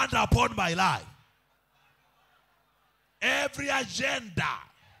your word upon my life. Every agenda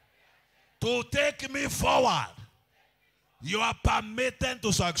to take me forward, you are permitted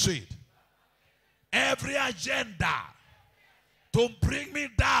to succeed. Every agenda to bring me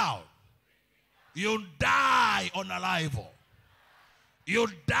down, you die on arrival. You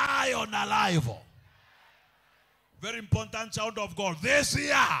die on arrival. Very important, child of God. This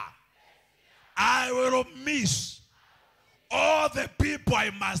year, I will miss all the people I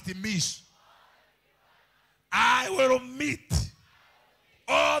must miss. I will meet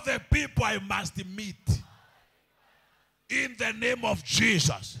all the people I must meet. In the name of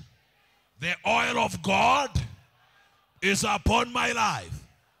Jesus. The oil of God is upon my life.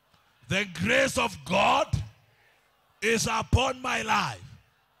 The grace of God is upon my life.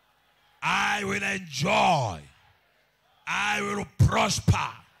 I will enjoy. I will prosper.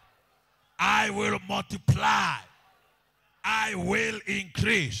 I will multiply. I will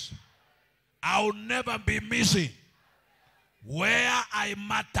increase. I will never be missing. Where I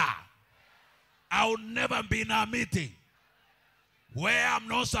matter, I will never be in a meeting. Where I'm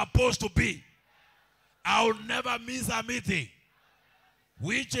not supposed to be, I will never miss a meeting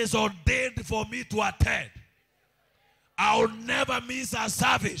which is ordained for me to attend. I will never miss a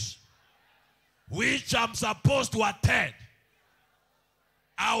service which I'm supposed to attend.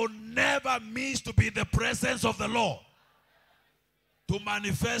 I will never miss to be in the presence of the Lord, to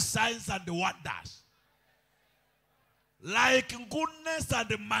manifest signs and wonders. Like goodness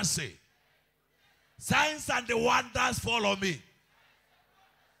and mercy, signs and wonders follow me.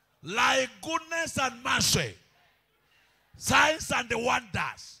 Like goodness and mercy, signs and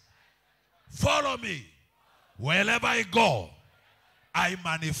wonders follow me. Wherever I go, I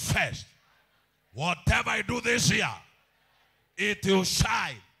manifest. Whatever I do this year, it will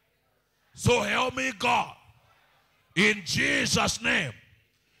shine. So help me God. In Jesus' name,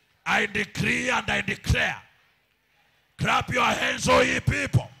 I decree and I declare. Clap your hands, O ye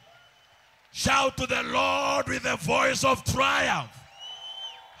people. Shout to the Lord with a voice of triumph.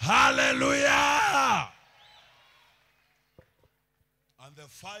 Hallelujah. And the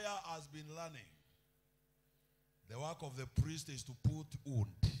fire has been learning. The work of the priest is to put wood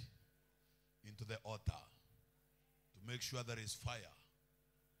into the altar, to make sure there is fire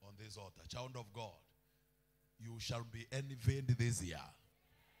on this altar. Child of God, you shall be envied this year.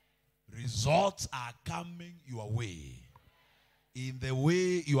 Results are coming your way in the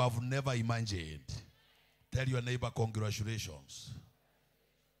way you have never imagined. Tell your neighbor congratulations.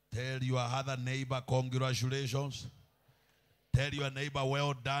 Tell your other neighbor congratulations. Tell your neighbor,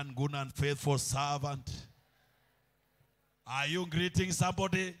 well done, good and faithful servant. Are you greeting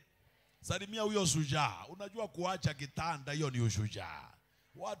somebody? Salimia huyo shujaa. Unajua kuacha kitanda hiyo ni ushujaa.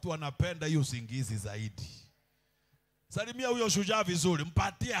 Watu wanapenda hiyo usingizi zaidi. Salimia huyo shujaa vizuri.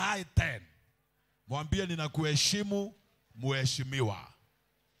 Mpatie high 10. Mwambie ninakuheshimu mheshimiwa.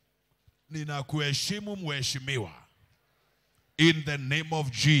 Ninakuheshimu mheshimiwa. In the name of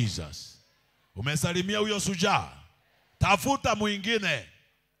Jesus. Umesalimia huyo shujaa? Tafuta mwingine.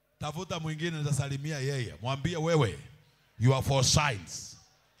 Tafuta mwingine nitasalimia yeye. Mwambie wewe, you are for signs,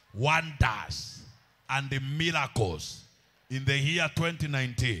 wonders and the miracles in the year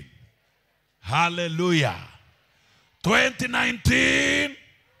 2019. Hallelujah. 2019.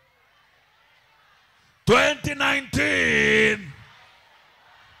 2019.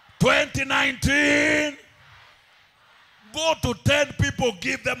 2019. Go to 10 people,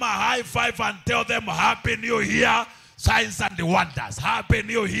 give them a high five and tell them Happy New Year, signs and the wonders. Happy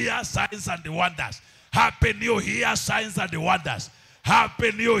New Year, signs and the wonders. Happy New Year, signs and the wonders.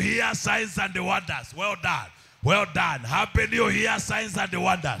 Happy New Year, signs and the wonders. Well done. Well done. Happy New Year, signs and the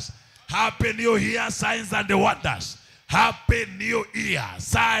wonders. Happy New Year, signs and the wonders. Happy New Year,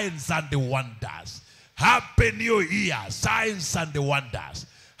 signs and the wonders. Happy New Year, signs and the wonders.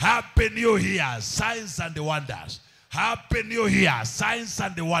 Happy New Year, signs and the wonders. Happy New Year, signs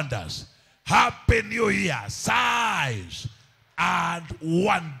and the wonders. Happy New Year, signs and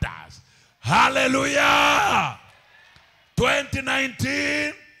wonders. Hallelujah.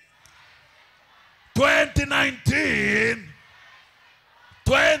 2019. 2019.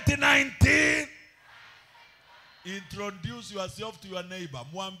 2019. Introduce yourself to your neighbor.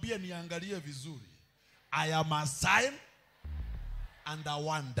 Mwambie niangalie vizuri. I am a sign and a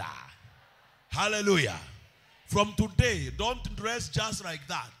wonder. Hallelujah. From today, don't dress just like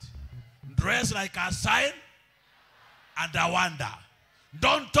that. Dress like a sign and a wonder.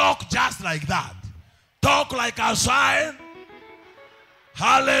 Don't talk just like that. Talk like a sign.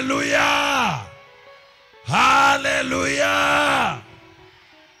 Hallelujah. Hallelujah.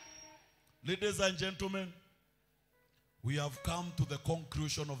 Ladies and gentlemen, we have come to the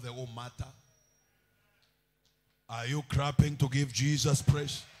conclusion of the whole matter. Are you clapping to give Jesus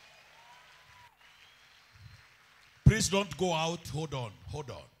praise? Please don't go out. Hold on. Hold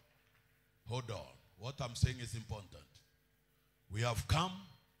on. Hold on. What I'm saying is important. We have come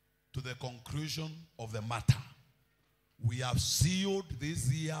to the conclusion of the matter. We have sealed this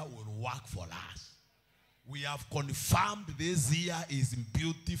year will work for us. We have confirmed this year is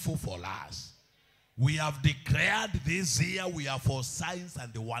beautiful for us. We have declared this year we are for signs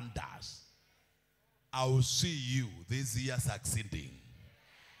and wonders. I will see you this year succeeding.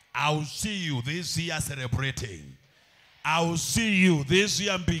 I will see you this year celebrating. I will see you this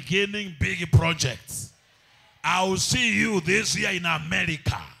year beginning big projects. I will see you this year in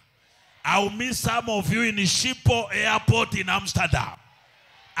America. I will meet some of you in Schiphol Airport in Amsterdam.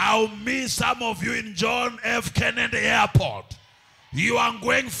 I will meet some of you in John F. Kennedy Airport. You are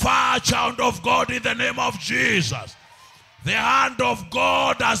going far, child of God, in the name of Jesus. The hand of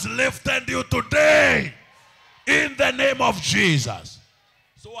God has lifted you today in the name of Jesus.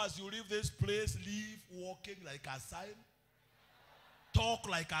 So as you leave this place, leave walking like a sign. Talk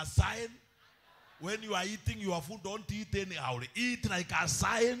like a sign. When you are eating your food, don't eat anyhow. Eat like a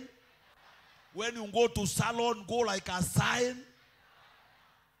sign. When you go to salon, go like a sign.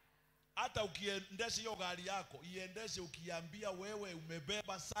 Hata ukiendesha hiyo gari yako, iendeshe ukiambia wewe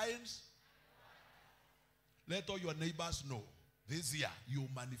umebeba signs. Let all your neighbors know this year you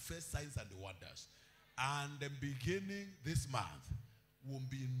manifest signs and wonders. And then beginning this month, we'll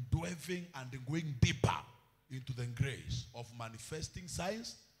be delving and going deeper into the grace of manifesting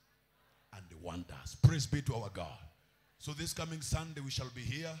signs and the wonders. Praise be to our God. So this coming Sunday we shall be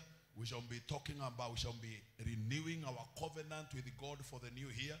here. We shall be talking about, we shall be renewing our covenant with God for the new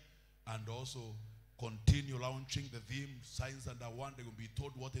year, and also continue launching the theme, signs and a wonder. You'll be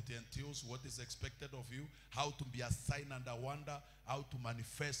told what it entails, what is expected of you, how to be a sign and a wonder, how to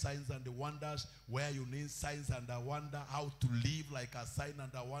manifest signs and the wonders, where you need signs and a wonder, how to live like a sign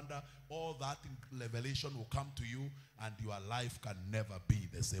and a wonder. All that in revelation will come to you, and your life can never be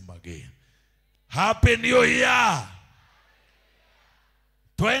the same again. Happy New Year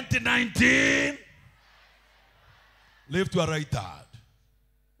 2019. Lift your right hand.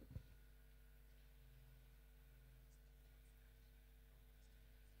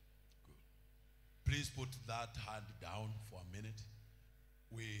 Please put that hand down for a minute.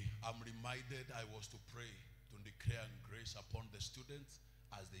 I'm reminded I was to pray to declare grace upon the students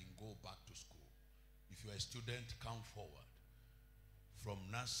as they go back to school. If you're a student, come forward. From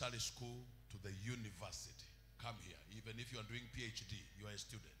nursery school to the university, Come here. Even if you are doing PhD, you are a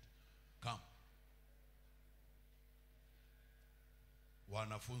student. Come.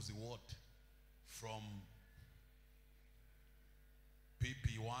 Wanafunzi wote from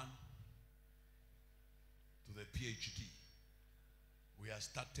PP1 to the PhD. We are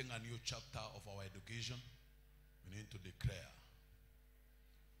starting a new chapter of our education. We need to declare.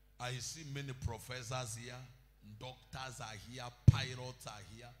 I see many professors here, doctors are here, pilots are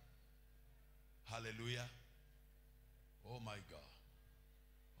here. Hallelujah. Oh my God.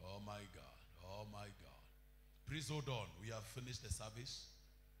 Oh my God. Oh my God. Please hold on. We have finished the service.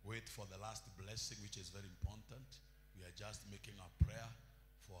 Wait for the last blessing, which is very important. We are just making a prayer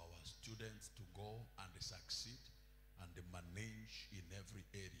for our students to go and succeed and manage in every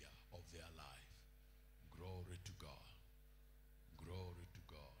area of their life. Glory to God. Glory to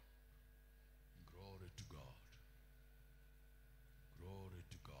God. Glory to God. Glory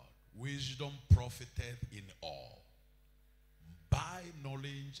to God. Wisdom profiteth in all. Buy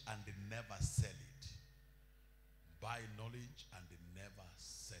knowledge and never sell it. Buy knowledge and never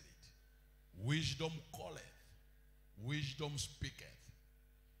sell it. Wisdom calleth. Wisdom speaketh.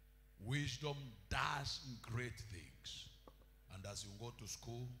 Wisdom does great things. And as you go to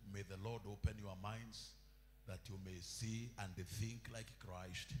school, may the Lord open your minds that you may see and think like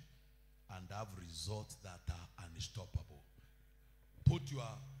Christ and have results that are unstoppable. Put your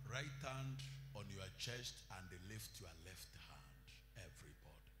right hand on your chest and lift your left hand,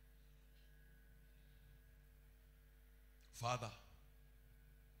 everybody. Father,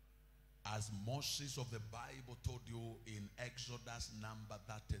 as Moses of the Bible told you in Exodus number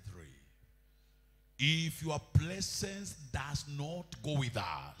 33, if your presence does not go with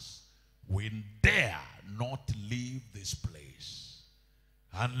us, we dare not leave this place.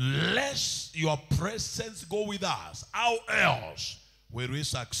 Unless your presence go with us, how else will we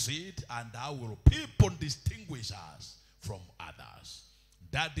succeed and how will people distinguish us from others?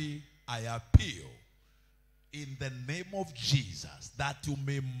 Daddy, I appeal in the name of Jesus that you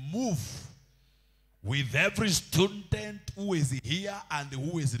may move with every student who is here and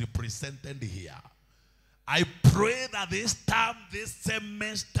who is represented here. I pray that this time, this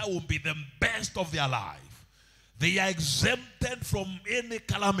semester will be the best of their life. They are exempted from any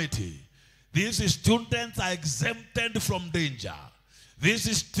calamity. These students are exempted from danger.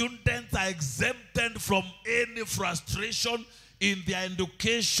 These students are exempted from any frustration in their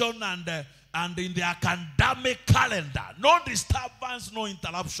education and in their academic calendar. No disturbance, no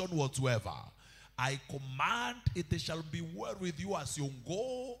interruption whatsoever. I command it shall be well with you as you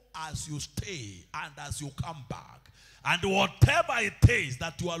go, as you stay, and as you come back. And whatever it is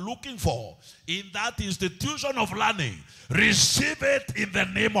that you are looking for in that institution of learning, receive it in the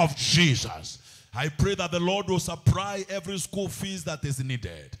name of Jesus. I pray that the Lord will supply every school fees that is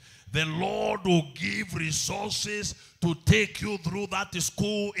needed. The Lord will give resources to take you through that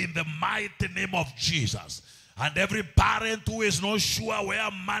school in the mighty name of Jesus. And every parent who is not sure where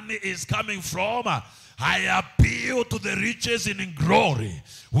money is coming from, I appeal to the riches in glory,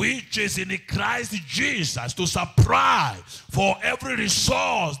 which is in Christ Jesus, to supply for every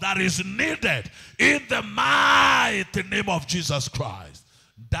resource that is needed in the mighty name of Jesus Christ.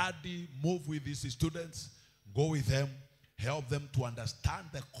 Daddy, move with these students. Go with them. Help them to understand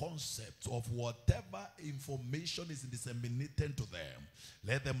the concept of whatever information is disseminated to them.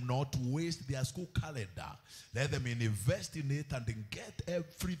 Let them not waste their school calendar. Let them invest in it and then get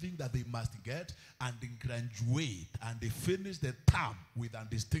everything that they must get and then graduate and they finish the term with a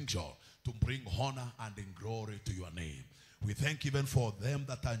distinction to bring honor and then glory to your name. We thank you even for them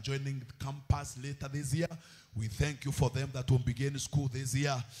that are joining the campus later this year. We thank you for them that will begin school this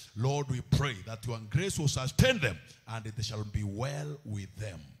year. Lord, we pray that your grace will sustain them and it shall be well with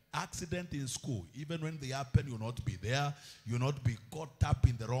them. Accident in school, even when they happen, you'll not be there. You'll not be caught up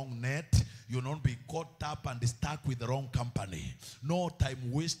in the wrong net. You'll not be caught up and stuck with the wrong company. No time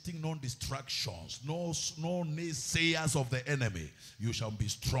wasting, no distractions, no naysayers of the enemy. You shall be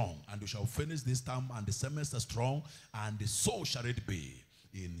strong and you shall finish this term and the semester strong, and so shall it be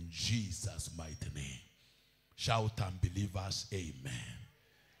in Jesus' mighty name. Shout and believers, amen.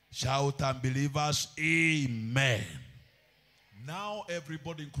 Shout and believers, amen. Now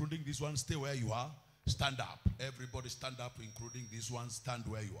everybody, including this one, stay where you are. Stand up. Everybody stand up, including this one. Stand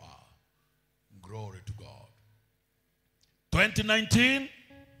where you are. Glory to God. 2019.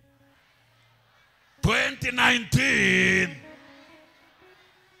 2019.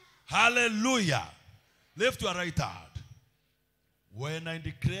 Hallelujah. Lift your right hand. When I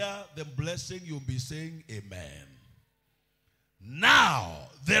declare the blessing, you'll be saying amen. Now,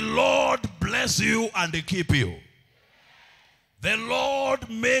 the Lord bless you and keep you. The Lord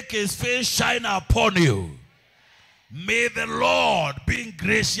make his face shine upon you May the Lord be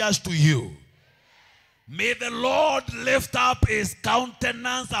gracious to you. May the Lord lift up his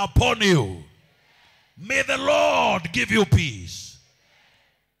countenance upon you. May the Lord give you peace.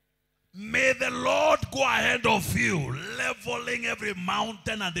 May the Lord go ahead of you, leveling every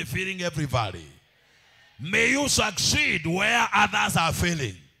mountain and defeating every valley. May you succeed where others are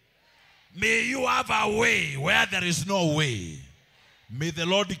failing. May you have a way where there is no way. May the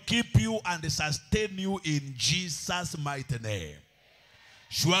Lord keep you and sustain you in Jesus' mighty name.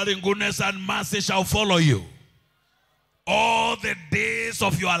 Surely goodness and mercy shall follow you all the days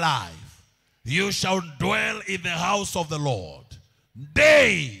of your life. You shall dwell in the house of the Lord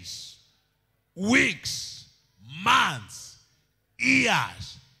days, weeks, months,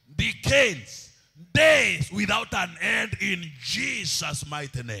 years, decades, days without an end in Jesus'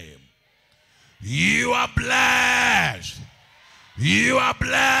 mighty name. You are blessed. You are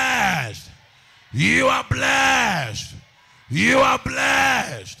blessed. You are blessed. You are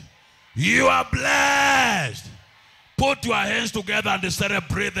blessed. You are blessed. Put your hands together and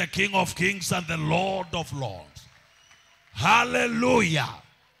celebrate the King of Kings and the Lord of Lords. Hallelujah.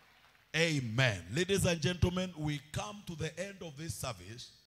 Amen. Ladies and gentlemen, we come to the end of this service.